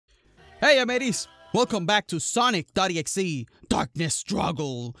Hey mateys! Welcome back to Sonic.exe Darkness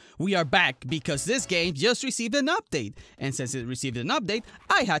Struggle. We are back because this game just received an update. And since it received an update,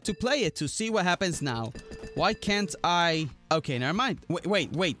 I had to play it to see what happens now. Why can't I... Okay, never mind.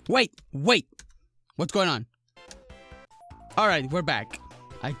 Wait. What's going on? Alright, we're back.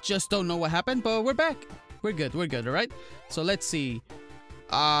 I just don't know what happened, but we're back. We're good, alright? So let's see.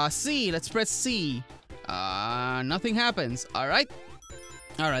 C, let's press C. Nothing happens, alright?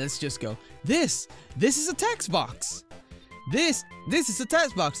 Alright, let's just go. This is a text box. This is a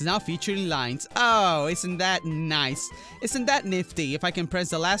text box now featuring lines. Oh, isn't that nice? Isn't that nifty? If I can press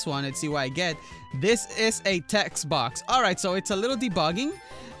the last one and see what I get. This is a text box. Alright, so it's a little debugging.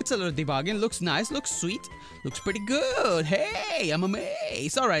 Looks nice, looks sweet. Looks pretty good. Hey, I'm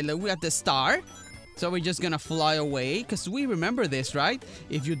amazed. Alright, look, we got the star. So we're just gonna fly away, because we remember this, right?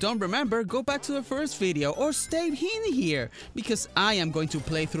 If you don't remember, go back to the first video or stay in here, because I am going to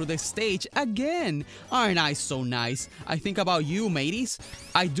play through the stage again. Aren't I so nice? I think about you, mateys.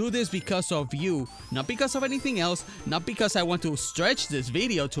 I do this because of you, not because of anything else, not because I want to stretch this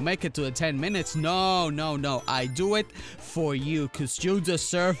video to make it to the 10 minutes. No. I do it for you, because you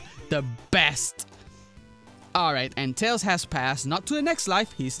deserve the best. Alright, and Tails has passed, not to the next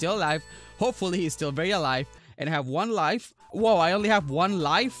life. He's still alive. Hopefully he's still very alive and have one life. Whoa, I only have one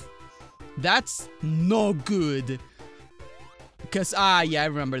life? That's no good. Because, yeah, I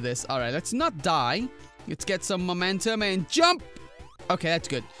remember this. Alright, let's not die. Let's get some momentum and jump. Okay, that's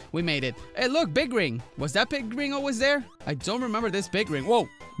good. We made it. Hey, look, big ring. Was that big ring always there? I don't remember this big ring. Whoa,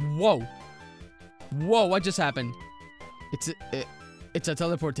 what just happened? It's a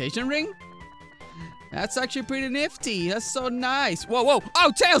teleportation ring? That's actually pretty nifty. That's so nice. Whoa.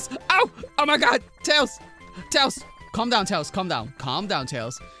 Oh, Tails. Oh my God. Tails. Calm down, Tails. Calm down,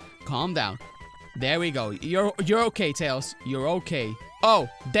 Tails. Calm down. There we go. You're okay, Tails. You're okay. Oh,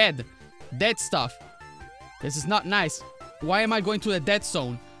 dead stuff. This is not nice. Why am I going to the dead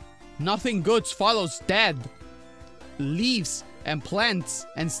zone? Nothing good follows dead. Leaves and plants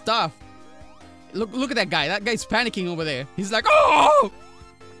and stuff. Look at that guy. That guy's panicking over there. He's like, oh!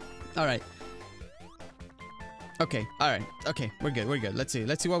 All right. Okay, alright. Okay, we're good. Let's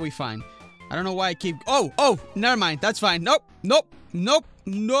see what we find. I don't know why I keep... Oh, never mind. That's fine. Nope. No,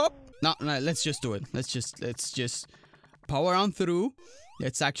 let's just do it. Let's just power on through.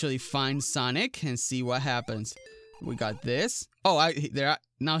 Let's actually find Sonic and see what happens. We got this. Oh,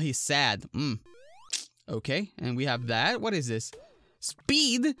 now he's sad. Okay, and we have that. What is this?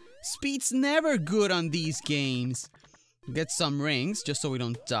 Speed? Speed's never good on these games. Get some rings, just so we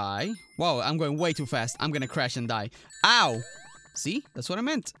don't die. Whoa, I'm going way too fast. I'm gonna crash and die. Ow! See? That's what I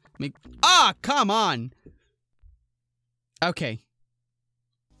meant. Come on! Okay.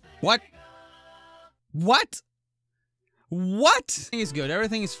 What? Everything is good.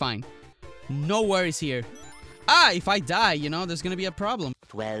 Everything is fine. No worries here. If I die, there's gonna be a problem.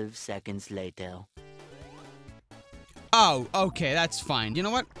 12 seconds later. Oh, okay, that's fine. You know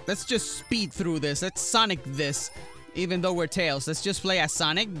what? Let's just speed through this. Let's Sonic this. Even though we're Tails, let's just play as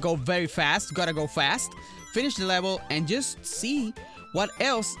Sonic. Go very fast. Gotta go fast. Finish the level and just see what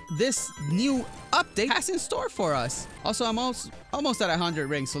else this new update has in store for us. Also, I'm almost at 100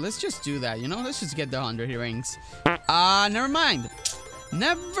 rings, so let's just do that, Let's just get the 100 rings. Never mind.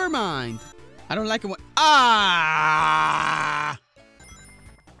 I don't like it when...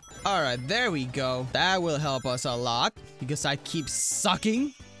 Alright, there we go. That will help us a lot, because I keep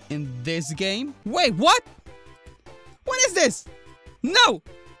sucking in this game. Wait, what? What is this? No!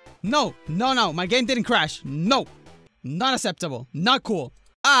 My game didn't crash. No. Not acceptable. Not cool.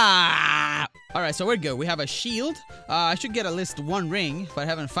 Alright, so we're good. We have a shield. I should get at least one ring if I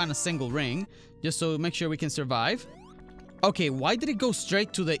haven't found a single ring. Just so make sure we can survive. Okay, why did it go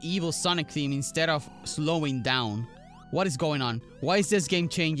straight to the evil Sonic theme instead of slowing down? What is going on? Why is this game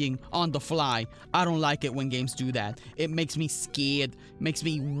changing on the fly? I don't like it when games do that. It makes me scared. Makes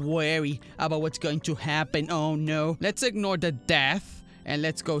me worry about what's going to happen. Oh no. Let's ignore the death and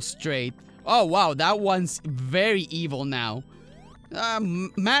let's go straight. Oh wow, that one's very evil now.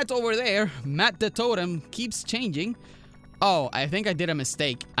 Matt over there, Matt the totem, keeps changing. Oh, I think I did a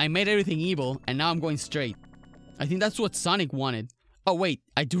mistake. I made everything evil and now I'm going straight. I think that's what Sonic wanted. Oh wait,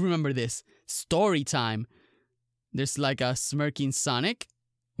 I do remember this. Story time. There's like a smirking Sonic.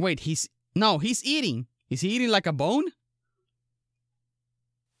 Wait, he's eating. Is he eating like a bone?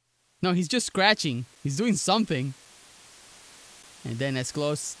 No, he's just scratching. He's doing something. And then as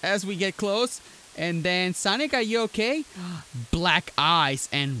close as we get close. And then, Sonic, are you okay? Black eyes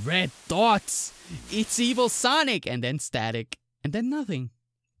and red dots. It's evil Sonic. And then static. And then nothing.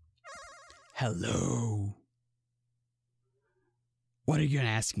 Hello. What are you gonna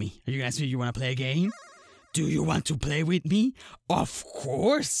ask me? Are you gonna ask me if you wanna play a game? Do you want to play with me? Of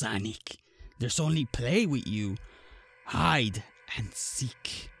course, Sonic. There's only play with you. Hide and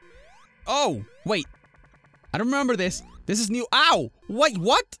seek. Oh, wait. I don't remember this. This is new. Ow! Wait,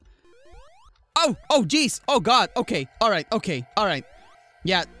 what? Oh, jeez. Oh, God. Okay. All right.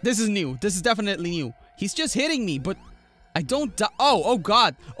 Yeah, this is new. This is definitely new. He's just hitting me, but I don't die. Oh,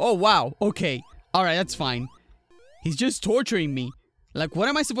 God. Oh, wow. Okay. All right, that's fine. He's just torturing me. Like, what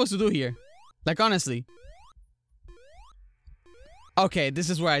am I supposed to do here? Like, honestly. Okay, this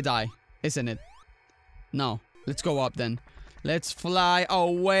is where I die, isn't it? No. Let's go up then. Let's fly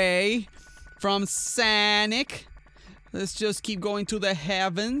away from Sonic. Let's just keep going to the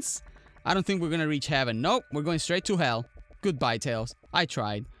heavens. I don't think we're gonna reach heaven. Nope, we're going straight to hell. Goodbye, Tails. I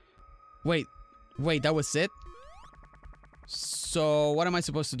tried. Wait, that was it? So, what am I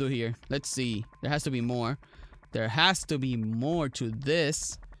supposed to do here? Let's see. There has to be more. There has to be more to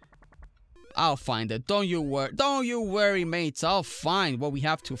this. I'll find it. Don't you worry, mates. I'll find what we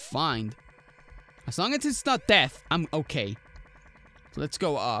have to find. As long as it's not death, I'm okay. So let's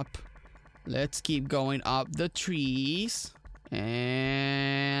go up. Let's keep going up the trees.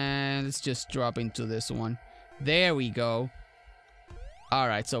 And let's just drop into this one. There we go.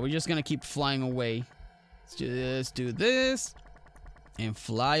 Alright, so we're just gonna keep flying away. Let's just do this. And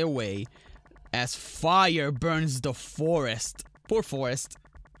fly away. As fire burns the forest. Poor Forest.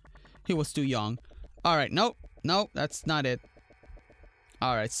 He was too young. Alright, nope, that's not it.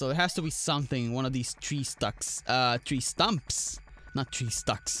 Alright, so there has to be something. One of these tree stumps. Not tree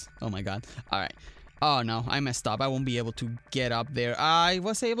stucks. Oh my god. Alright. Oh no, I messed up. I won't be able to get up there. I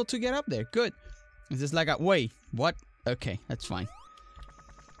was able to get up there. Good. Is this like a... Wait, what? Okay, that's fine.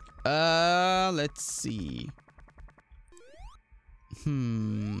 Let's see.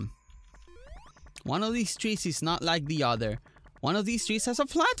 One of these trees is not like the other. One of these trees has a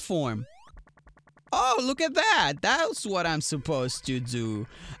platform. Oh, look at that. That's what I'm supposed to do.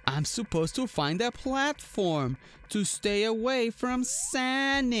 I'm supposed to find a platform to stay away from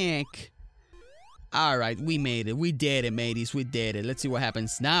Sonic. Alright, we made it. We did it, mateys. We did it. Let's see what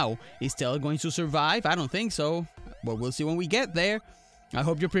happens now. Is Tail going to survive? I don't think so. But we'll see when we get there. I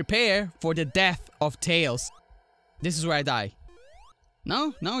hope you're prepared for the death of Tails. This is where I die.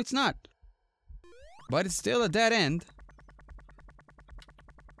 No, it's not. But it's still a dead end.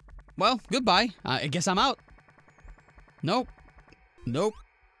 Well, goodbye. I guess I'm out. Nope.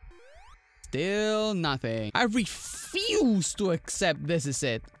 Still nothing. I refuse to accept this is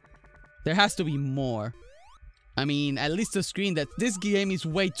it. There has to be more. I mean, at least a screen that this game is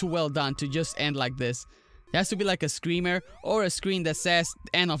way too well done to just end like this. There has to be like a screamer or a screen that says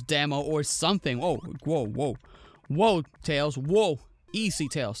end of demo or something. Oh, whoa, Tails, whoa. Easy,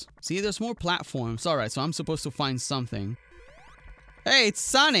 Tails. See, there's more platforms. Alright, so I'm supposed to find something. Hey, it's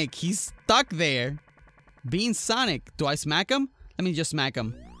Sonic. He's stuck there. Being Sonic. Do I smack him? Let me just smack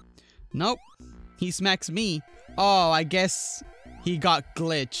him. Nope. He smacks me. Oh, I guess he got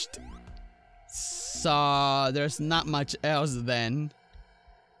glitched. So, there's not much else then.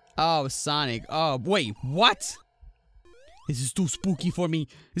 Oh, Sonic. Oh, wait, what? This is too spooky for me.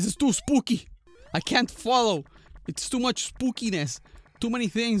 This is too spooky. I can't follow. It's too much spookiness. Too many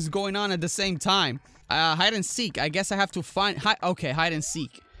things going on at the same time. Hide and seek. I guess I have to find... Okay, hide and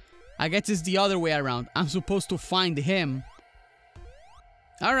seek. I guess it's the other way around. I'm supposed to find him.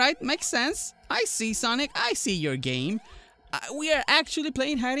 Alright, makes sense. I see, Sonic. I see your game. We are actually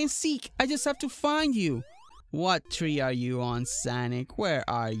playing hide and seek. I just have to find you. What tree are you on, Sonic? Where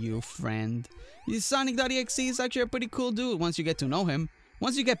are you, friend? Sonic.exe is actually a pretty cool dude once you get to know him.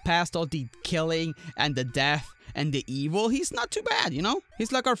 Once you get past all the killing and the death and the evil, he's not too bad, you know?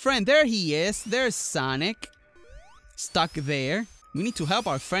 He's like our friend. There he is. There's Sonic. Stuck there. We need to help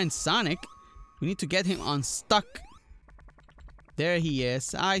our friend Sonic. We need to get him unstuck. There he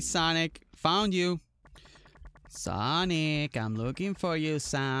is. Hi, Sonic. Found you. Sonic, I'm looking for you,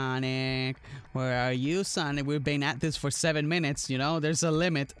 Sonic. Where are you, Sonic? We've been at this for 7 minutes, you know? There's a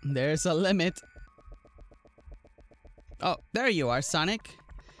limit. There's a limit. Oh, there you are, Sonic.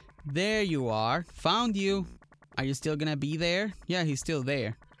 There you are. Found you. Are you still gonna be there? Yeah, he's still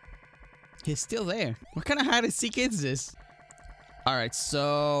there. He's still there. What kind of hide and seek is this? Alright,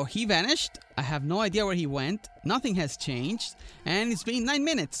 so he vanished. I have no idea where he went. Nothing has changed. And it's been 9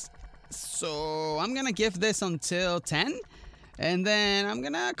 minutes. So I'm gonna give this until 10. And then I'm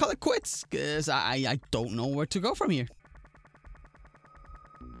gonna call it quits. Because I don't know where to go from here.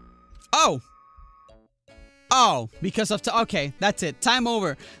 Oh, because of... Okay, that's it. Time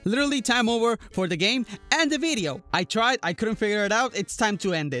over. Literally time over for the game and the video. I tried. I couldn't figure it out. It's time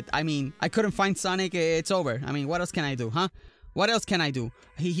to end it. I mean, I couldn't find Sonic. It's over. I mean, what else can I do, huh? What else can I do?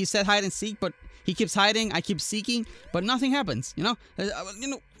 He said hide and seek, but he keeps hiding. I keep seeking, but nothing happens.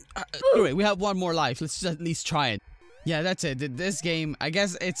 Anyway, we have one more life. Let's just at least try it. Yeah, that's it. This game, I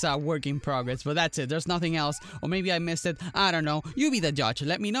guess it's a work in progress, but that's it. There's nothing else. Or maybe I missed it. I don't know. You be the judge.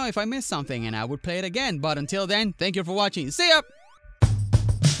 Let me know if I missed something and I would play it again. But until then, thank you for watching. See ya!